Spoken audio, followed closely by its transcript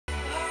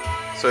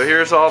So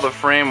here's all the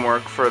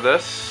framework for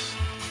this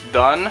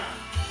done.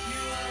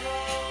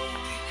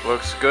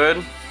 Looks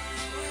good.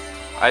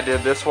 I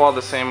did this wall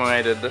the same way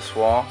I did this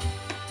wall.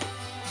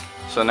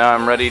 So now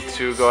I'm ready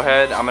to go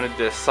ahead. I'm gonna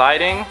do the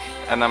siding,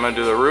 and then I'm gonna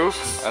do the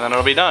roof, and then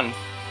it'll be done.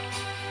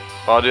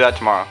 Well, I'll do that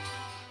tomorrow.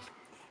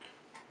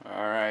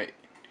 Alright,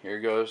 here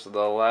goes the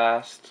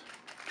last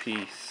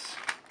piece.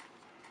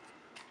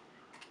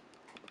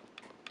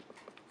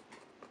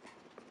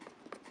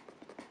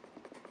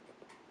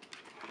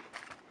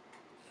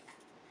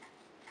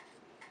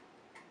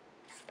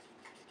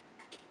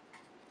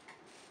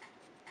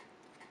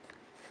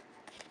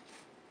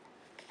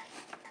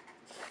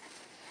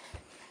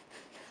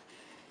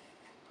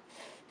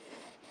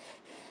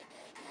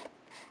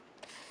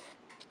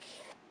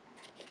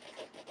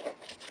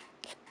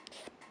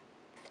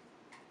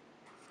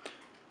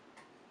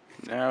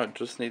 Now it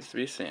just needs to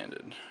be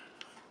sanded.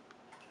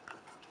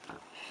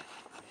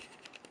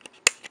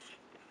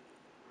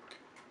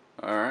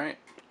 Alright,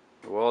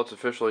 well, it's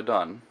officially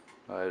done.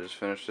 I just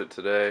finished it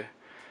today.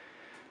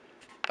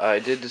 I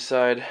did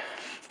decide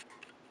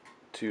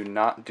to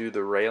not do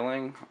the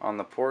railing on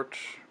the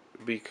porch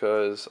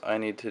because I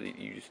need to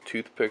use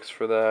toothpicks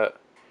for that,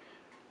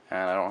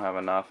 and I don't have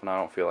enough, and I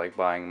don't feel like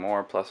buying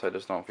more, plus I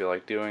just don't feel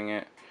like doing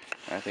it,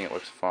 and I think it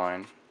looks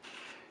fine.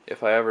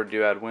 If I ever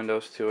do add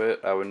windows to it,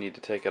 I would need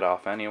to take it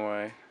off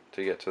anyway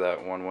to get to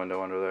that one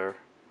window under there.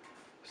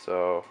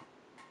 So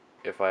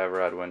if I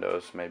ever add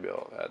windows, maybe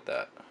I'll add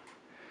that.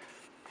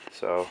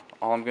 So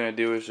all I'm going to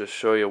do is just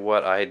show you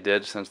what I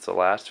did since the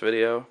last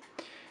video.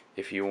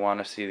 If you want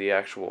to see the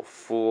actual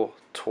full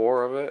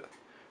tour of it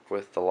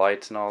with the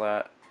lights and all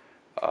that,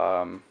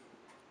 I'm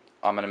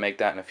going to make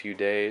that in a few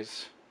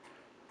days.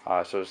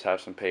 So just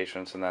have some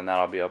patience, and then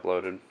that'll be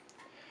uploaded.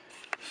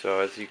 So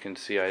as you can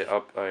see,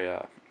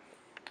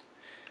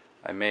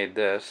 I made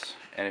this,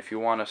 and if you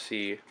want to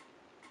see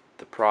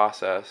the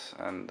process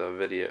and the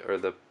video or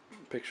the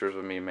pictures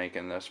of me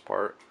making this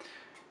part,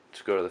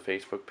 just go to the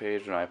Facebook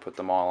page, and I put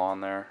them all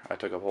on there. I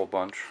took a whole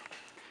bunch,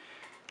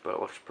 but it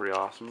looks pretty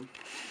awesome.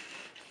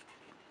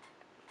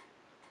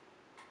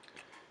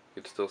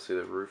 You can still see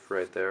the roof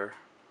right there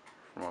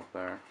from up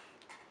there.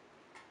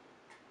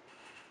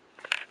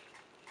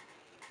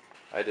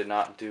 I did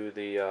not do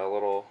the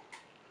little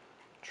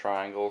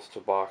triangles to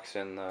box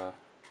in the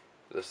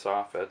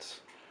soffits.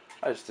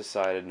 I just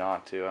decided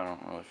not to. I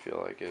don't really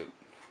feel like it.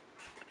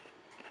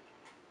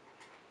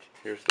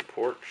 Here's the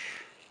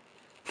porch.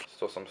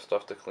 Still some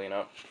stuff to clean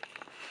up.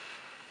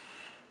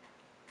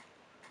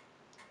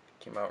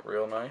 Came out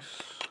real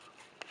nice.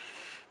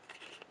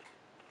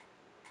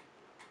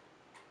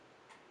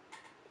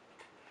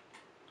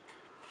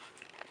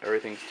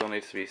 Everything still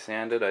needs to be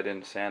sanded. I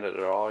didn't sand it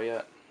at all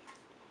yet.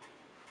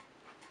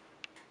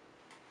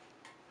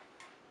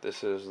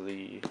 This is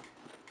to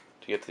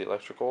get to the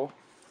electrical.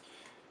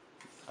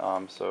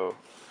 So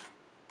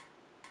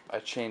I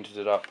changed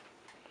it up.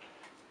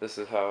 This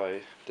is how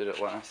I did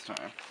it last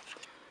time.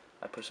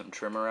 I put some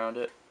trim around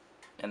it,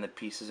 and the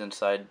pieces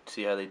inside,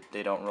 see how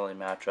they don't really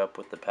match up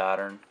with the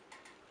pattern.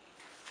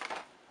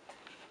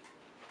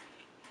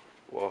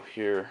 Well,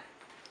 here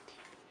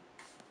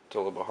it's a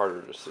little bit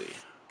harder to see,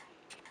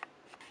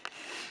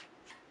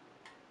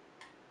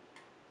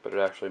 but it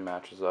actually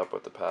matches up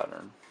with the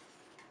pattern.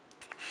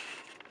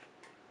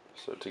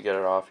 So to get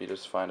it off, you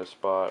just find a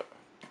spot.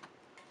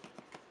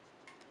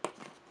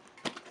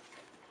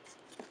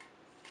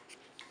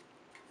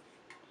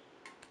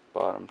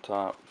 Bottom,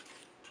 top,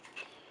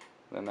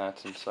 then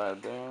that's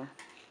inside there.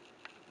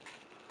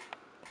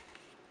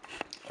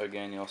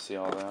 Again, you'll see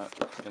all that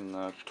in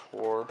the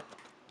tour.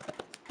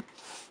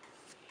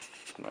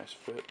 It's a nice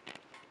fit.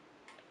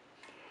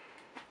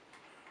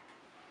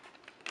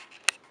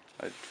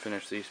 I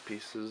finished these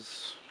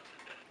pieces.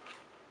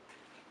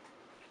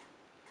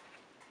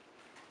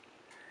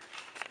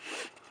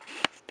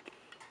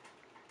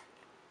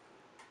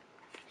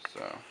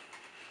 So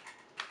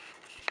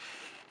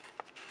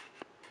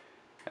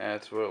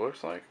that's what it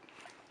looks like.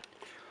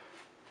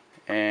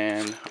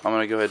 And I'm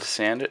going to go ahead and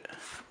sand it.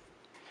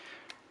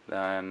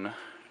 Then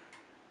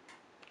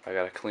I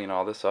got to clean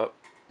all this up,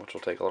 which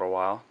will take a little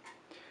while.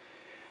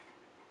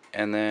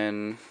 And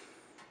then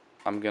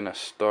I'm going to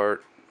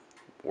start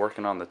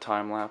working on the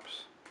time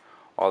lapse.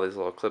 All these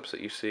little clips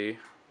that you see,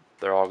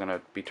 they're all going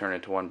to be turned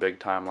into one big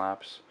time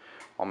lapse.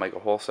 I'll make a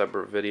whole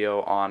separate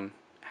video on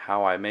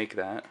how I make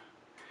that.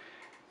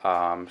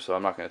 So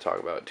I'm not going to talk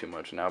about it too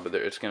much now, but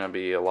it's going to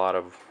be a lot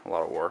of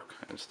work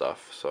and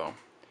stuff. So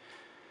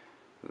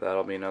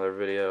that'll be another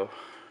video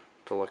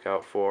to look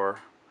out for,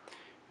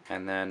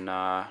 and then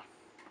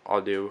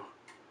I'll do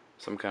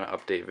some kind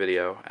of update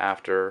video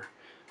after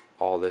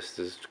all this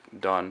is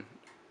done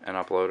and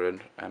uploaded,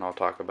 and I'll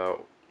talk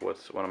about what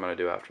I'm going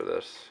to do after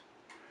this.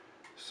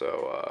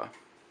 So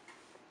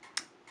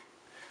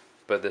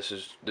but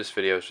this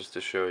video is just to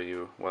show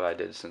you what I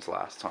did since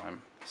last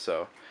time.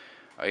 So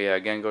yeah,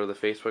 again, go to the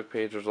Facebook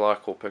page. There's a lot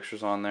of cool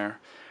pictures on there.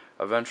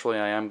 Eventually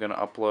I am going to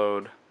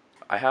upload,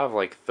 I have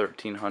like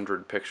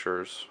 1,300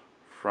 pictures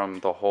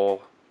from the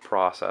whole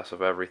process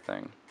of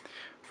everything,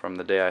 from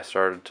the day I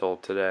started till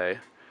today,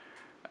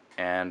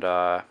 and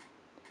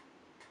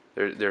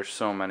there's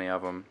so many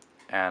of them,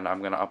 and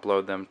I'm gonna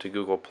upload them to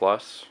Google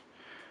Plus,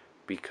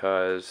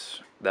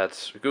 because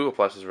Google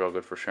Plus is real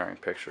good for sharing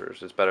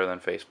pictures. It's better than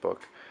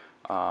Facebook.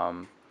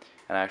 And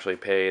I actually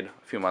paid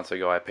a few months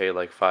ago. I paid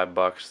like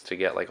 $5 to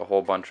get like a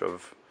whole bunch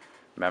of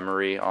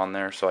memory on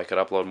there, so I could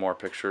upload more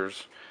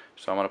pictures.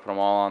 So I'm gonna put them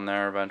all on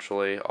there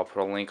eventually. I'll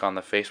put a link on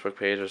the Facebook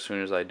page as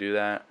soon as I do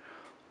that.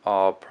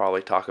 I'll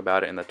probably talk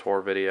about it in the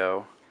tour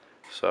video,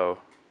 so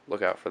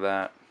look out for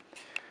that.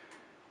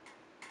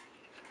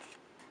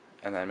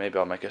 And then maybe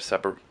I'll make a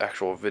separate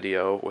actual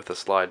video with a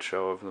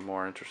slideshow of the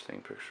more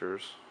interesting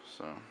pictures.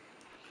 So,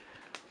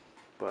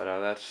 but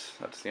that's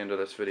the end of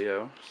this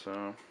video.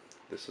 So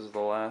this is the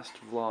last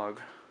vlog.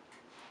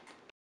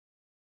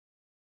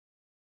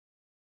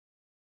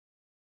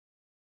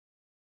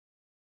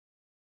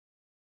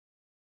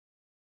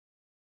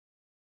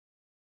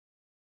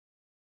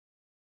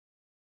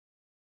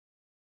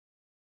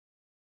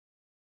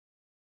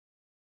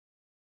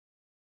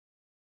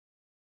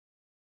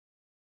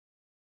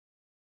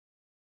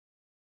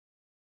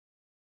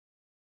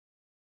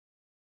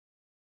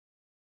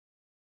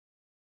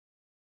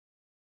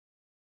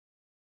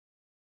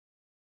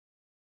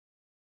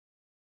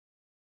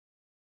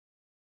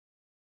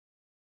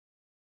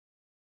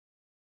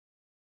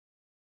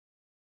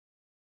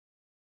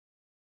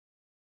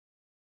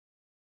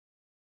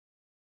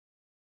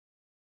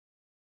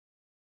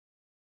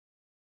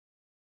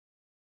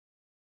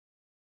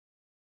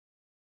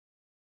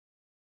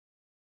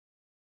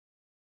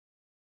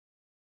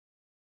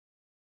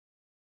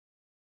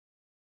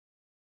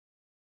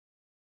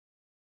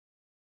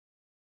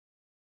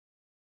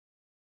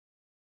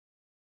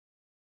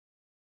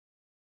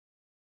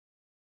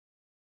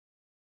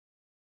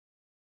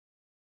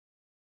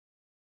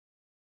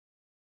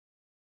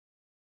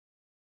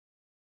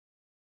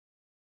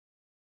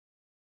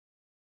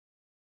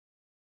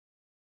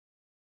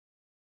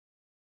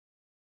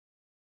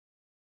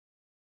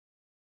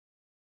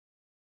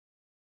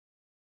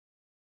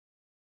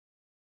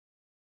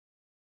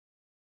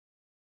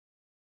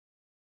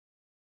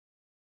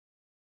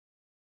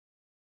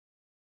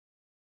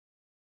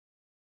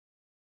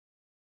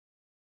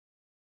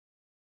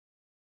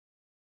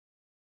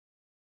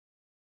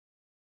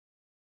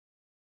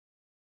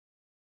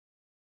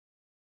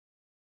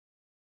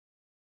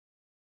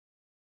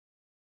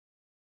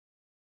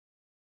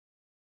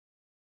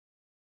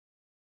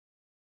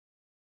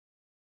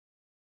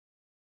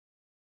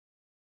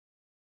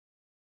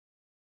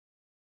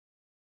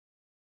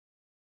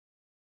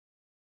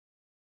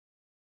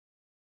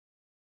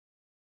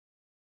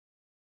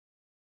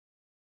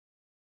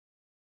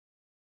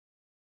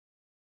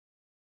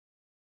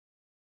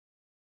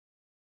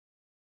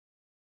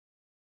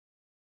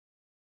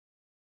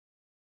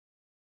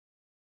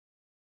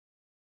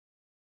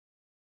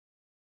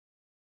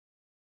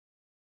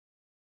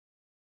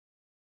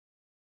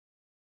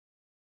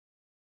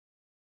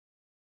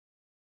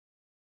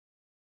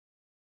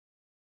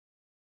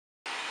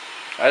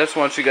 I just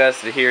want you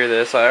guys to hear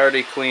this. I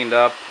already cleaned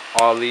up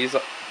all these.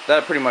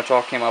 That pretty much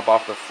all came up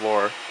off the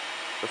floor.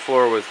 The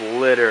floor was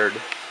littered.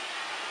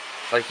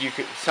 Like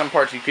some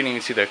parts you couldn't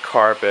even see the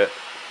carpet,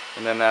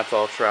 and then that's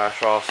all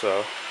trash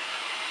also.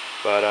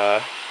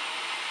 But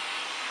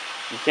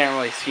you can't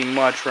really see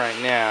much right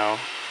now.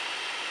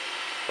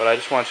 But I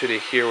just want you to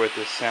hear what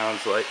this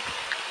sounds like.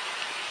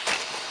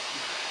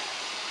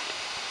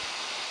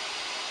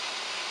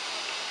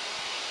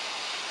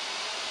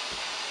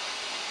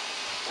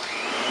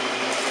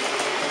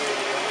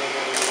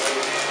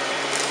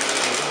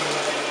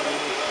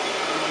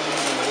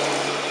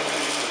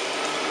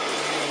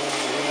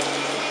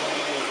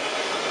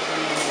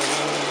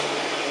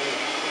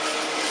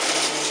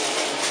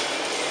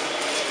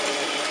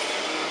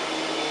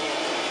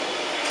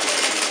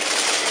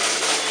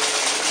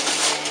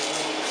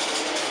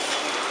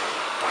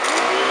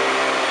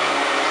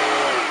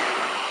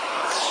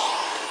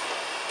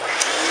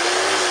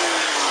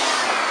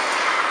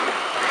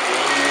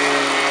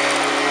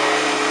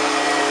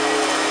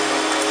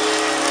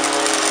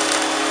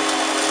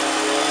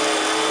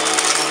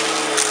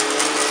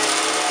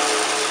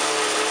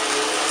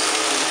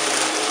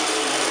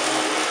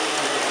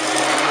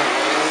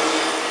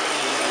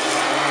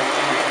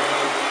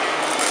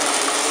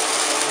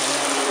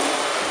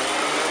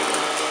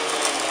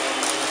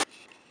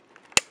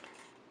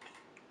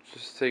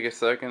 Take a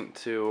second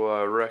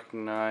to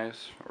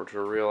recognize, or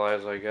to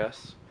realize, I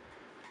guess,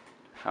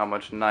 how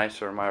much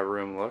nicer my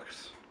room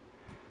looks.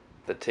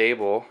 The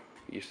table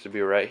used to be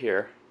right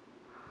here,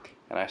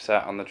 and I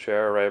sat on the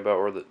chair right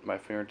about where my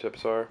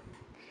fingertips are.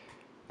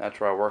 That's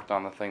where I worked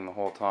on the thing the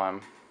whole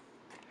time.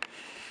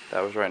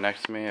 That was right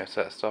next to me. I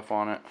set stuff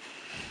on it.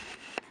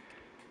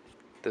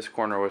 This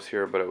corner was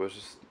here, but it was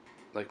just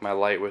like my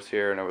light was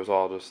here, and it was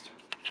all just,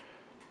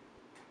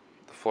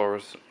 the floor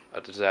was a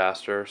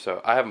disaster.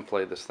 So I haven't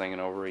played this thing in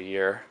over a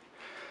year.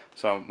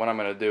 So what I'm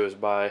going to do is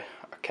buy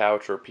a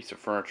couch or a piece of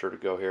furniture to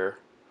go here,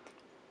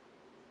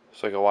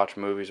 so I can watch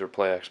movies or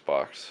play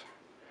Xbox.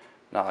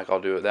 Not like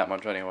I'll do it that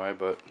much anyway,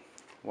 but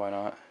why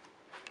not?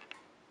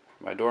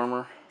 My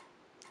dormer.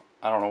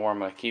 I don't know where I'm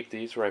going to keep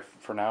these. Right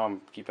for now,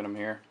 I'm keeping them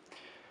here.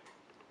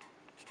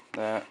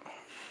 That.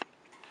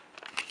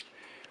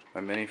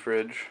 My mini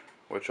fridge,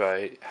 which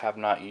I have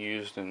not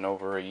used in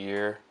over a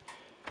year.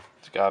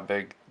 It's got a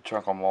big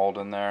chunk of mold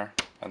in there.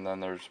 And then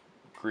there's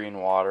green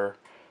water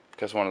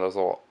because one of those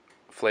little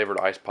flavored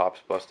ice pops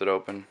busted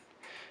open.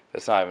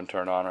 It's not even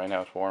turned on right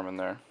now. It's warm in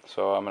there.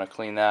 So I'm going to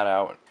clean that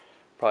out.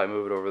 Probably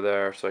move it over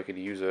there so I could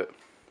use it.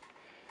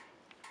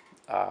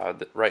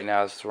 Right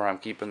now, this is where I'm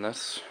keeping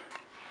this.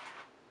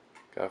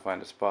 Gotta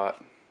find a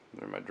spot.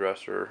 There's my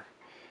dresser.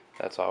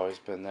 That's always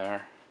been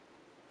there.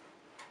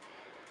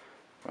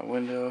 My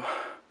window.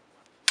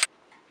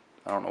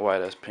 I don't know why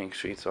it has pink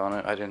sheets on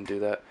it. I didn't do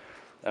that.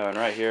 Oh, and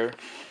right here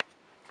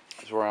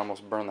is where I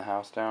almost burned the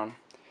house down.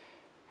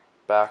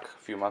 Back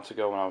a few months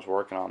ago when I was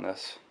working on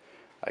this,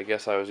 I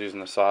guess I was using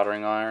the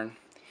soldering iron,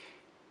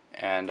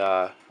 and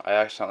I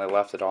accidentally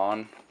left it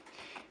on.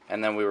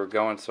 And then we were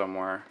going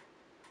somewhere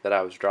that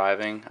I was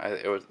driving.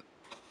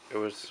 It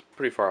was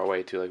pretty far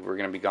away too. Like we were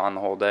gonna be gone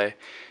the whole day,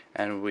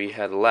 and we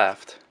had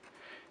left.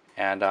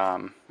 And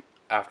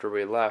after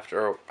we left,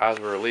 or as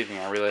we were leaving,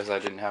 I realized I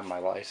didn't have my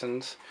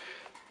license,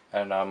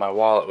 and my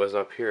wallet was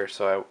up here.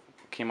 So I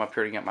came up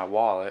here to get my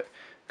wallet,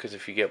 because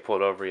if you get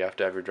pulled over, you have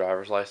to have your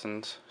driver's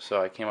license.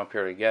 So I came up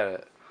here to get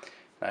it,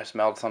 and I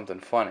smelled something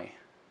funny.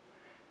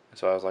 And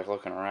so I was like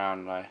looking around,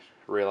 and I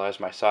realized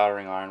my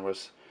soldering iron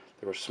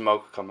there was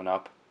smoke coming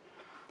up,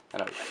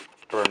 and it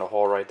burned a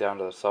hole right down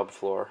to the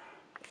subfloor.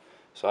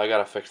 So I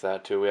gotta fix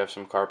that too. We have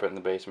some carpet in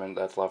the basement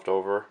that's left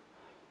over.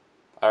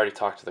 I already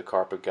talked to the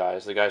carpet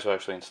guys, the guys who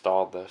actually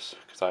installed this,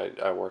 because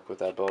I work with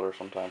that builder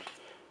sometimes.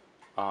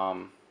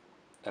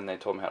 And they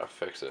told me how to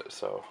fix it,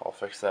 so I'll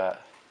fix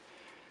that.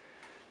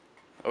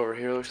 Over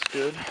here looks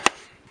good.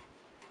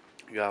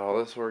 Got all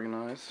this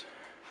organized.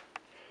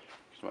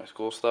 Here's my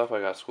school stuff. I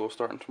got school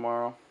starting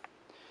tomorrow,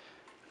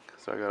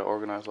 so I gotta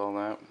organize all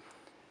that.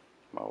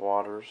 My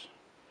waters.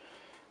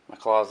 My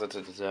closet's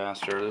a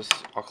disaster. This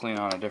I'll clean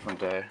on a different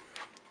day.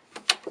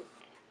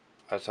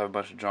 I just have a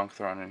bunch of junk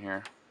thrown in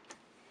here,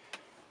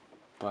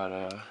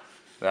 but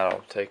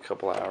that'll take a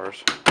couple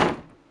hours.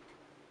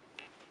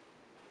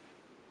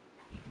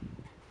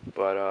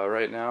 But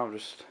right now I'm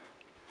just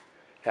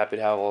happy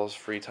to have all this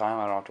free time.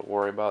 I don't have to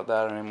worry about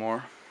that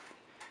anymore.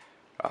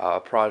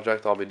 A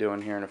project I'll be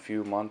doing here in a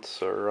few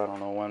months, or I don't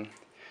know when.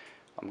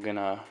 I'm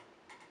gonna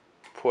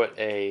put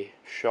a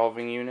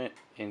shelving unit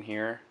in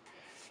here,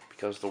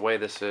 because the way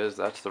this is,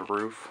 that's the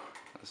roof.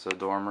 That's the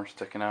dormer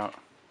sticking out.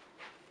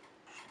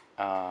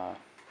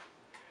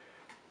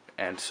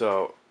 And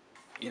so,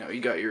 you know,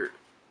 you got your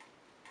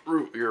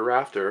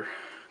rafter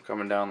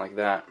coming down like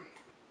that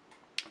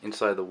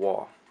inside the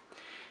wall.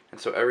 And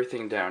so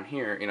everything down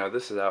here, you know,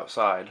 this is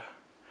outside.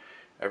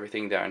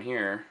 Everything down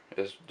here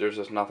there's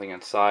just nothing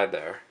inside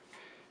there.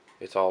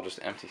 It's all just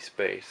empty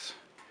space.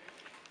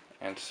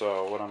 And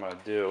so what I'm going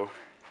to do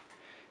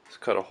is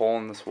cut a hole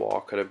in this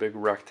wall, cut a big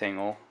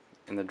rectangle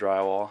in the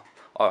drywall.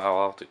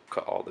 I'll have to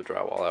cut all the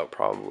drywall out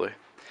probably.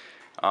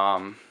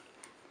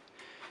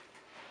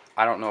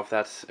 I don't know if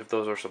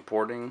those are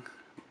supporting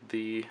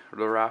the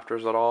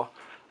rafters at all.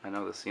 I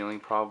know the ceiling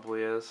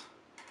probably is,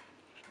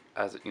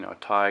 as you know, a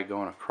tie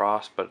going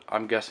across, but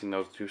I'm guessing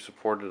those do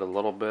support it a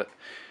little bit.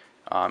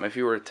 If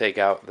you were to take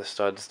out the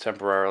studs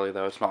temporarily,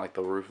 though, it's not like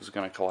the roof is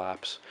going to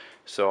collapse.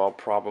 So I'll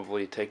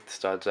probably take the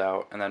studs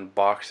out and then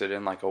box it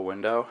in like a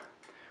window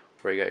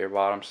where you got your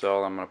bottom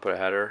sill. I'm going to put a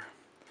header,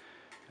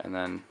 and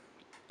then,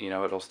 you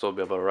know, it'll still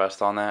be able to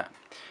rest on that.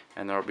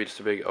 And there'll be just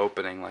a big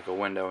opening like a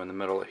window in the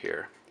middle of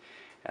here.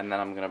 And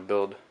then I'm going to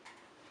build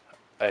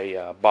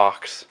a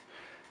box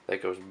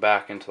that goes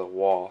back into the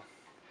wall.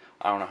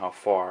 I don't know how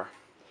far.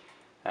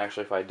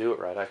 Actually, if I do it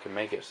right, I can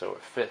make it so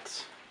it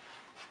fits.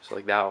 So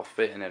like that'll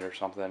fit in it or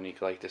something, and you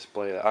can like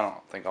display that. I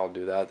don't think I'll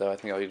do that though. I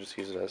think I'll just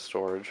use it as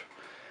storage.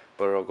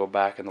 But it'll go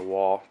back in the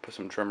wall, put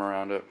some trim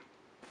around it,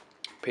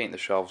 paint the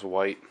shelves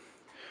white,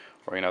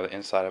 or you know, the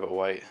inside of it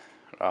white.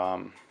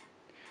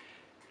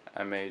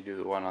 I may do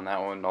the one on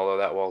that one, although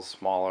that wall's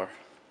smaller.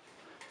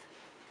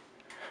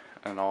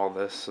 And all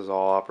this is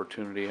all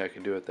opportunity. I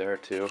can do it there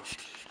too.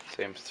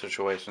 Same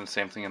situation,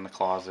 same thing in the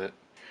closet.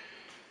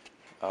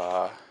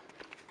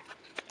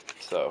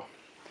 So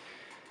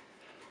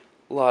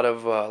a lot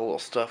of little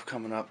stuff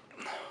coming up,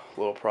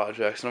 little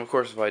projects, and of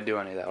course if I do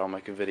any of that, I'll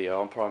make a video.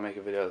 I'll probably make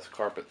a video of this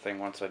carpet thing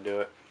once I do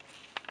it.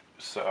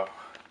 So,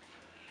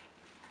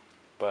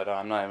 but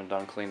I'm not even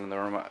done cleaning the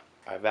room.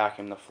 I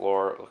vacuumed the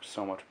floor. It looks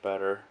so much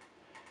better.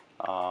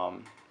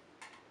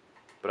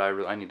 But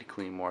I need to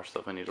clean more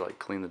stuff. I need to like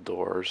clean the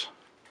doors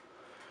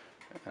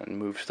and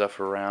move stuff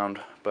around.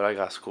 But I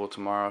got school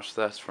tomorrow,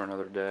 so that's for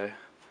another day.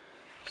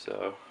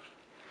 So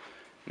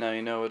now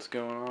you know what's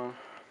going on.